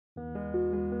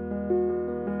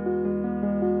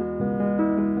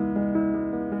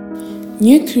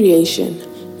New creation.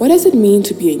 What does it mean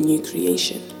to be a new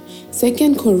creation?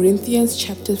 2 Corinthians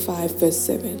chapter 5 verse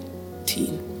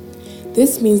 17.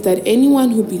 This means that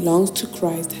anyone who belongs to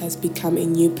Christ has become a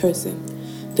new person.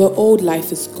 The old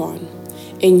life is gone.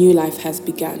 A new life has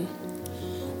begun.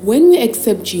 When we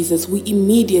accept Jesus, we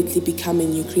immediately become a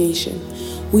new creation.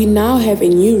 We now have a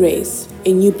new race,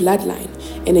 a new bloodline,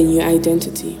 and a new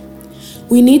identity.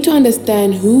 We need to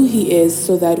understand who He is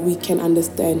so that we can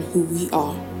understand who we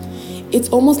are. It's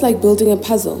almost like building a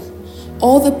puzzle.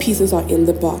 All the pieces are in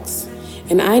the box,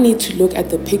 and I need to look at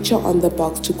the picture on the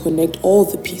box to connect all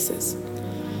the pieces.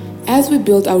 As we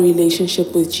build our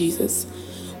relationship with Jesus,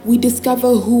 we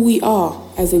discover who we are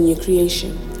as a new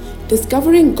creation.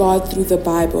 Discovering God through the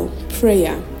Bible,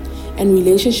 prayer, and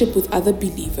relationship with other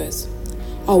believers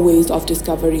are ways of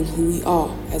discovering who we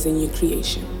are as a new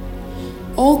creation.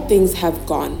 All things have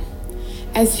gone.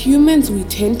 As humans, we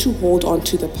tend to hold on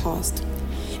to the past,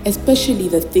 especially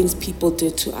the things people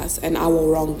did to us and our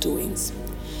wrongdoings.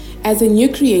 As a new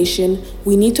creation,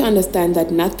 we need to understand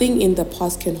that nothing in the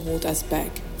past can hold us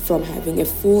back from having a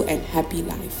full and happy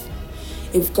life.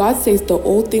 If God says the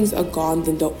old things are gone,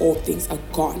 then the old things are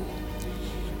gone.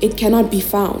 It cannot be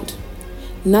found.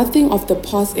 Nothing of the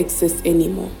past exists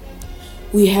anymore.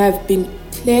 We have been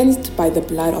cleansed by the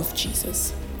blood of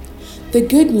Jesus. The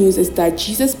good news is that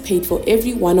Jesus paid for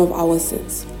every one of our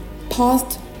sins,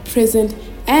 past, present,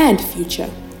 and future,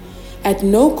 at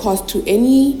no cost to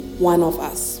any one of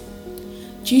us.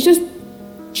 Jesus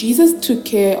took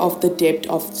care of the debt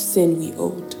of sin we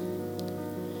owed.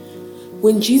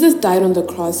 When Jesus died on the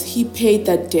cross, He paid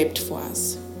that debt for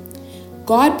us.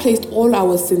 God placed all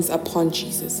our sins upon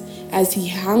Jesus as He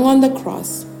hung on the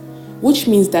cross, which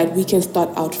means that we can start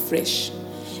out fresh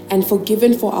and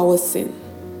forgiven for our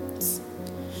sins.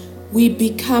 We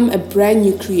become a brand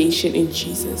new creation in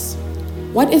Jesus.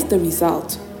 What is the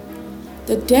result?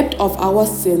 The debt of our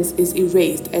sins is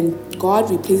erased, and God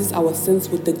replaces our sins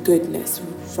with the goodness,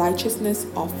 righteousness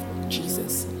of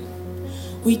Jesus.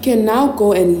 We can now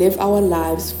go and live our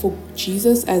lives for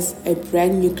Jesus as a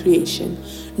brand new creation,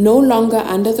 no longer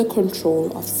under the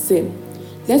control of sin.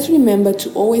 Let's remember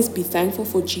to always be thankful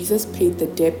for Jesus paid the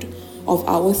debt of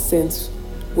our sins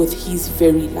with His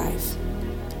very life.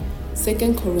 2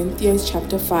 Corinthians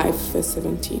chapter 5 verse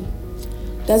 17.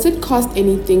 Does it cost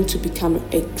anything to become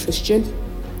a Christian?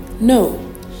 No.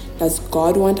 Does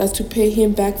God want us to pay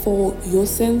Him back for your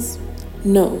sins?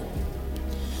 No.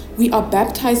 We are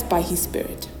baptized by His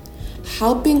Spirit,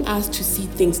 helping us to see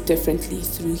things differently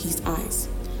through His eyes.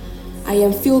 I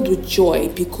am filled with joy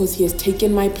because He has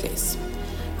taken my place.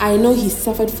 I know He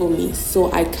suffered for me,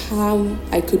 so I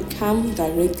could come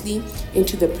directly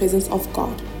into the presence of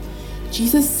God.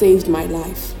 Jesus saved my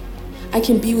life. I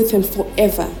can be with Him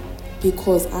forever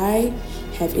because I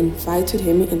have invited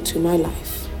Him into my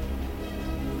life.